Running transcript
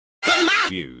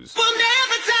views.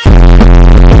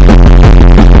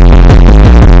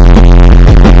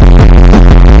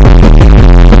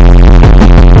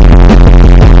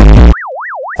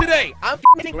 Today, I'm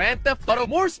Grand Theft Auto.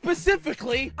 More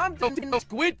specifically, I'm doing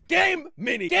Squid Game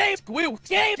mini game. Squid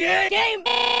Game.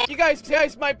 You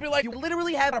guys might be like, you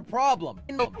literally had a problem.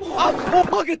 Oh,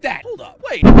 look at that. Hold up.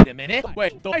 Wait a minute.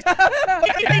 Wait.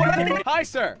 Hi,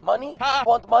 sir. Money? Hi.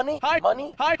 Want money? Hi.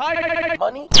 Money? Hi.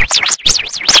 Money?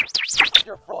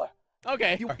 Your floor.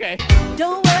 Okay. Okay.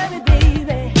 Don't worry,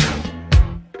 baby.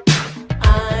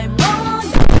 I'm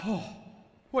on.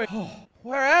 Wait.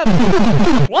 Where am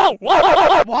I? Whoa!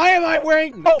 Why am I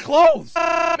wearing clothes?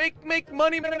 Make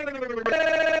money. Why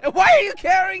are you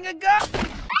carrying a gun?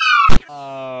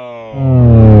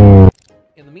 Oh.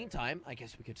 In the meantime, I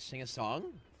guess we could sing a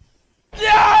song.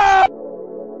 Yeah!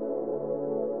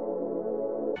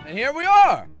 And here we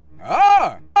are.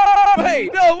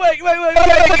 Wait, no,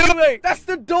 wait. That's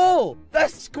the doll.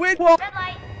 That's Squid. Red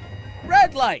light.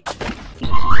 Red light.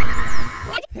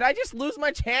 Did I just lose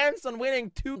my chance on winning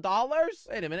 $2?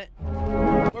 Wait a minute.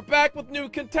 We're back with new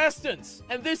contestants.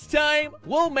 And this time,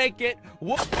 we'll make it.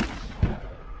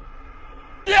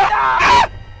 Yeah!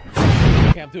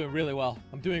 Okay, I'm doing really well.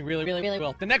 I'm doing really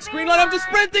well. The next green light, I'm just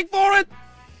sprinting for it!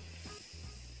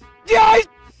 Yes!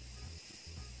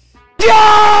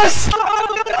 Yes!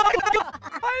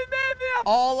 I made it!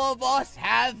 All of us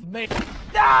have made it.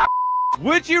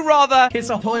 Would you rather Kiss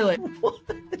a toilet.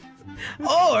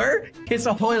 Or kiss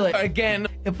a toilet Again.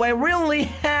 if I really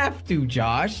have to,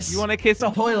 Josh. you want to kiss a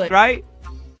a toilet? right?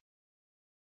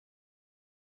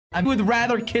 I would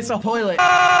rather kiss a toilet.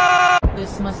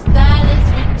 This my style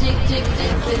is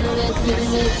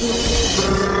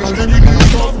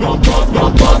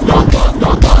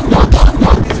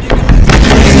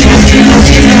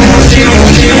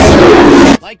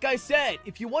Like I said,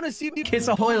 if you want to see me Kiss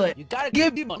a toilet. you gotta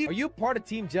give me money. Are you part of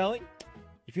Team Jelly?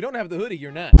 If you don't have the hoodie,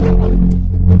 you're not.